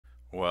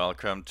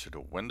Welcome to the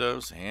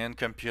Windows and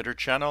Computer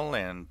channel,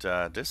 and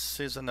this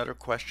is another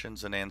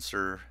questions and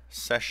answer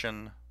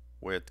session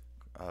with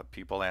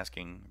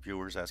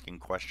viewers asking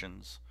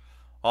questions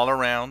all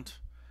around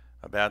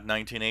about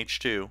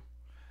 19H2.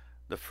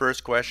 The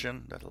first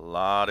question that a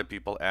lot of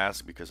people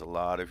ask because a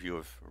lot of you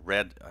have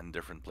read on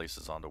different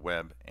places on the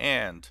web,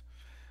 and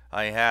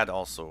I had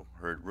also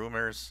heard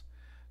rumors.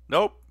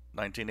 Nope,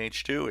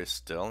 19H2 is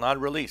still not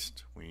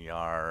released. We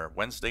are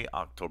Wednesday,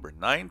 October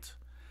 9th.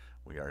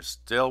 We are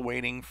still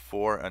waiting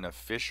for an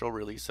official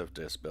release of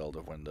this build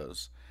of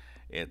Windows.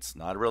 It's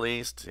not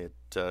released.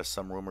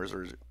 Some rumors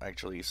are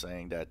actually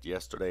saying that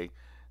yesterday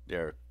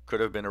there could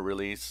have been a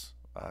release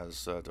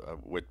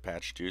with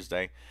Patch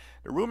Tuesday.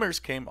 The rumors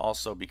came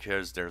also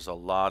because there's a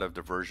lot of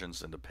the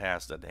versions in the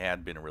past that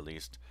had been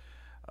released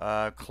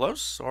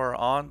close or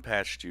on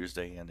Patch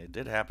Tuesday, and it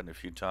did happen a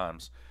few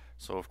times.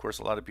 So of course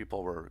a lot of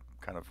people were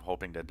kind of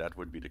hoping that that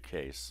would be the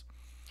case.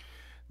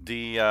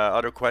 The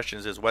other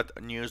questions is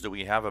what news do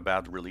we have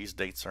about release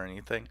dates or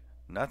anything?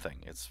 Nothing.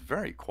 It's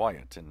very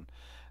quiet, and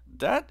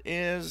that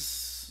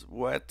is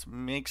what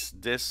makes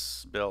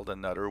this build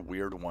another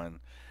weird one.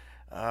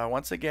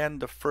 Once again,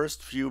 the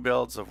first few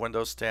builds of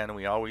Windows 10,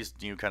 we always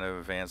knew kind of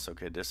advance,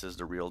 okay, this is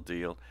the real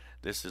deal.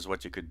 This is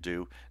what you could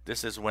do.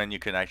 This is when you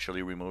can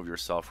actually remove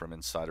yourself from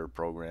Insider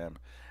Program.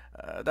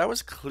 That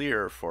was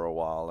clear for a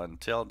while.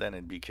 Until then,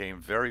 it became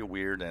very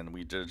weird, and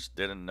we just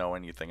didn't know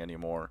anything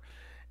anymore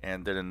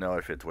and didn't know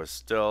if it was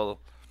still,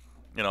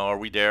 are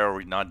we there, are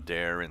we not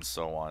there, and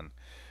so on.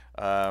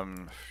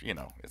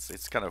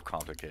 It's kind of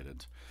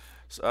complicated.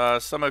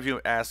 Some of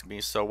you ask me,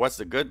 so what's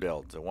the good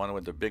build? The one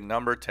with the big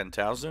number,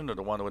 10,000, or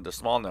the one with the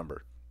small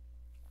number?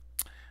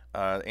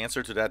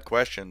 Answer to that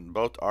question,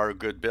 both are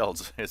good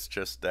builds. It's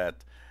just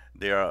that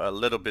they are a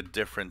little bit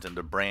different in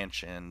the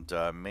branch and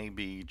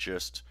maybe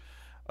just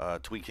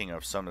tweaking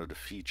of some of the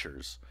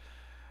features.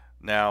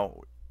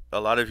 Now, a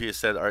lot of you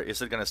said,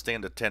 is it going to stay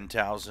in the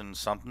 10,000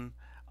 something?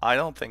 I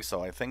don't think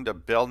so. I think the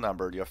build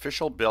number, the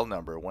official build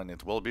number, when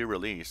it will be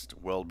released,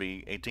 will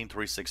be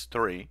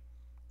 18363.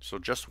 So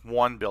just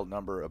one build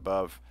number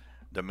above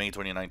the May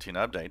 2019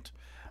 update.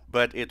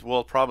 But it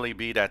will probably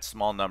be that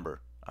small number.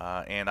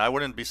 And I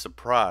wouldn't be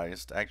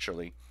surprised,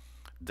 actually,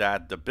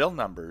 that the build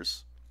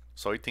numbers,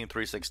 so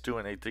 18362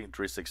 and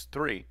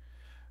 18363,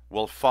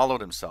 will follow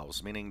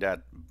themselves, meaning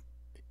that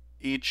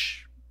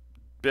each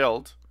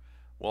build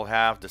will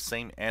have the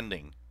same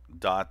ending,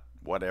 dot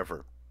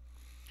whatever.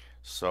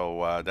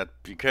 So that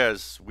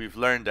because we've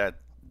learned that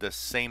the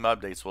same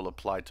updates will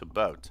apply to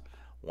both.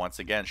 Once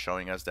again,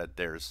 showing us that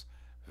there's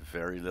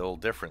very little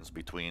difference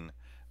between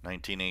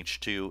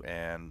 19H2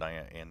 and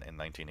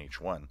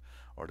 19H1,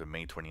 or the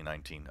May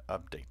 2019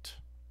 update.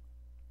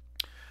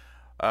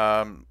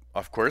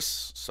 Of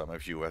course, some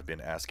of you have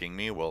been asking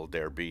me, will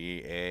there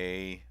be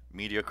a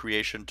Media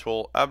Creation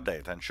Tool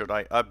update? And should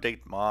I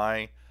update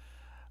my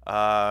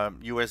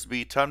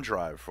USB thumb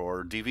drive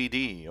or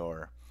DVD?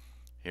 Or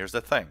here's the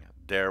thing,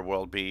 there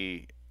will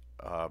be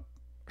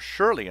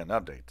surely an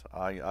update.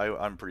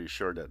 I'm pretty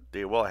sure that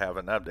they will have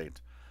an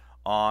update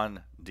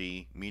on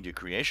the Media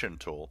Creation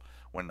Tool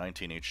when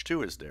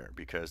 19H2 is there,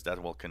 because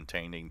that will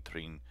contain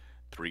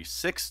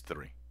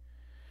 18363.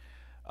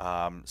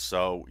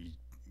 So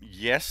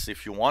yes,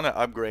 if you want to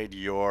upgrade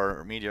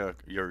your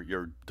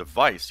your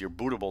device, your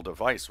bootable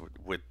device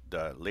with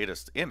the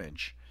latest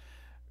image,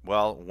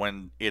 well,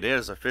 when it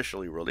is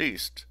officially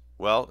released,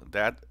 well,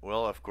 that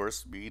will of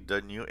course be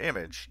the new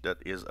image that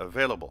is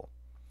available.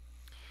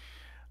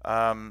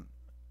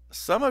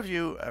 Some of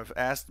you have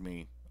asked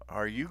me,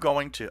 are you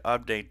going to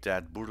update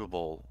that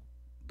bootable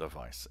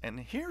device?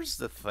 And here's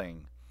the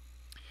thing.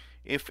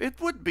 If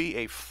it would be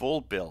a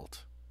full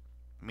build,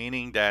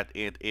 meaning that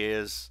it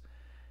is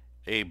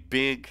a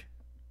big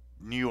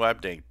new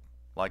update,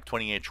 like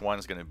 20H1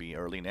 is going to be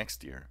early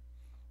next year,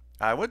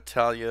 I would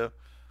tell you,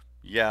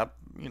 yeah,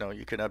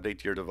 you can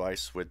update your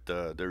device with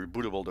the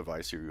rebootable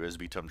device, your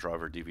USB thumb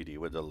drive or DVD,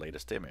 with the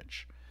latest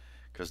image,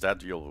 because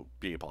that you'll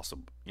be able to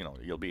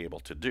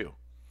do.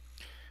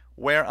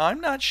 Where I'm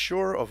not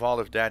sure of all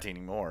of that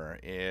anymore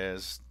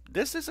is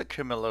this is a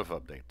cumulative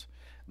update.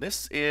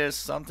 This is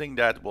something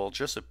that will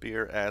just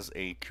appear as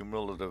a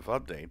cumulative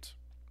update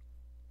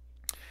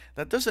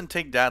that doesn't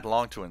take that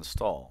long to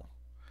install,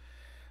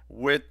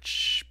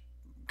 which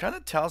kind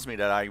of tells me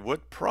that I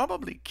would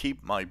probably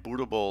keep my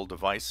bootable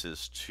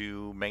devices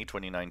to May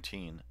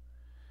 2019.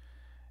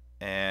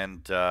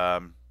 And I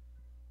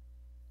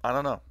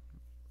don't know.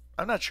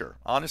 I'm not sure.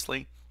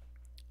 Honestly,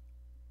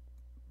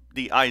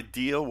 the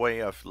ideal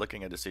way of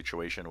looking at the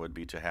situation would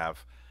be to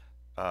have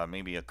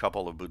maybe a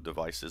couple of boot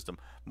devices.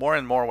 More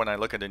and more when I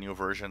look at the new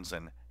versions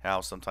and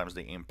how sometimes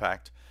they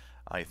impact,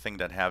 I think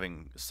that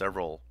having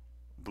several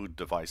boot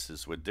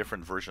devices with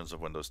different versions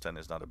of Windows 10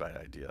 is not a bad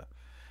idea.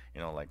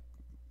 Like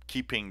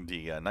keeping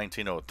the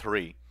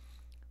 1903,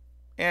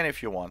 and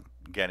if you want,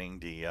 getting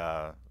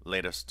the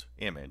latest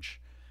image.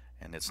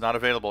 And it's not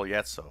available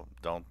yet, so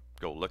don't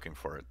go looking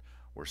for it.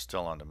 We're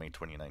still on the May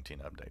 2019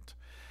 update.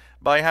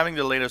 By having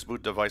the latest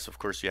boot device, of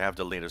course, you have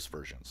the latest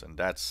versions, and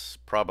that's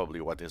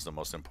probably what is the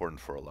most important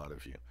for a lot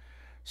of you.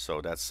 So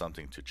that's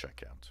something to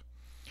check out.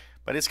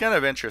 But it's kind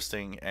of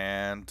interesting,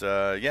 and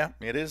yeah,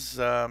 it is.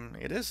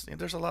 It is.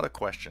 There's a lot of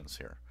questions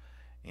here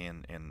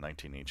in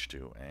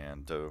 19H2,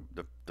 and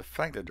the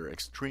fact that they're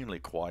extremely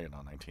quiet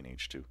on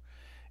 19H2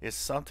 is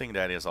something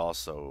that is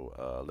also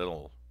a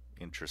little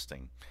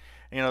interesting.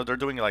 You know, they're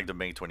doing like the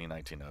May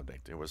 2019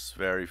 update. It was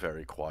very,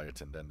 very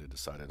quiet, and then they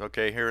decided,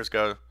 okay, here it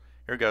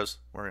goes.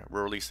 We're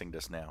releasing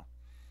this now.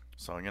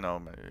 So, you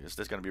know, is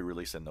this going to be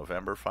released in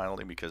November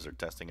finally because they're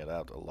testing it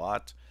out a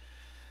lot?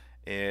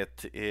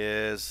 It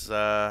is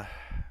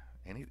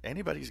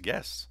anybody's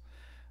guess.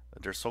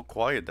 They're so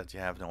quiet that you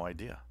have no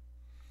idea.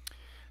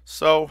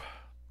 So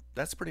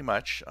that's pretty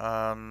much.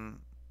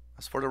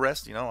 As for the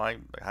rest, you know, I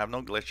have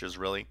no glitches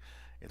really.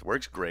 It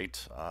works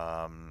great.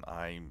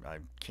 I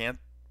can't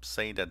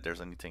say that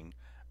there's anything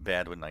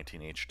bad with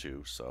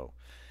 19H2. So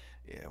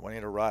yeah, when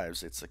it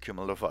arrives, it's a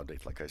cumulative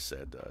update, like I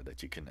said,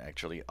 that you can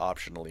actually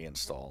optionally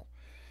install,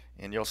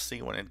 and you'll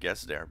see when it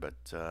gets there. But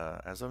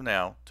as of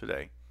now,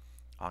 today,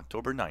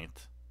 October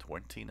 9th,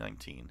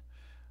 2019,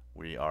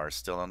 we are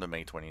still on the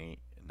May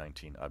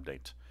 2019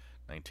 update.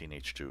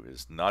 19H2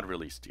 is not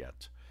released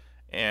yet.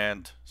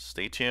 And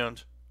stay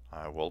tuned,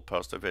 I will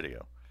post a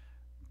video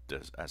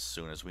as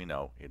soon as we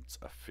know it's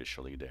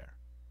officially there.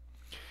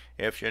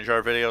 If you enjoy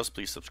our videos,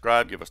 please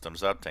subscribe, give us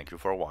thumbs up. Thank you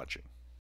for watching.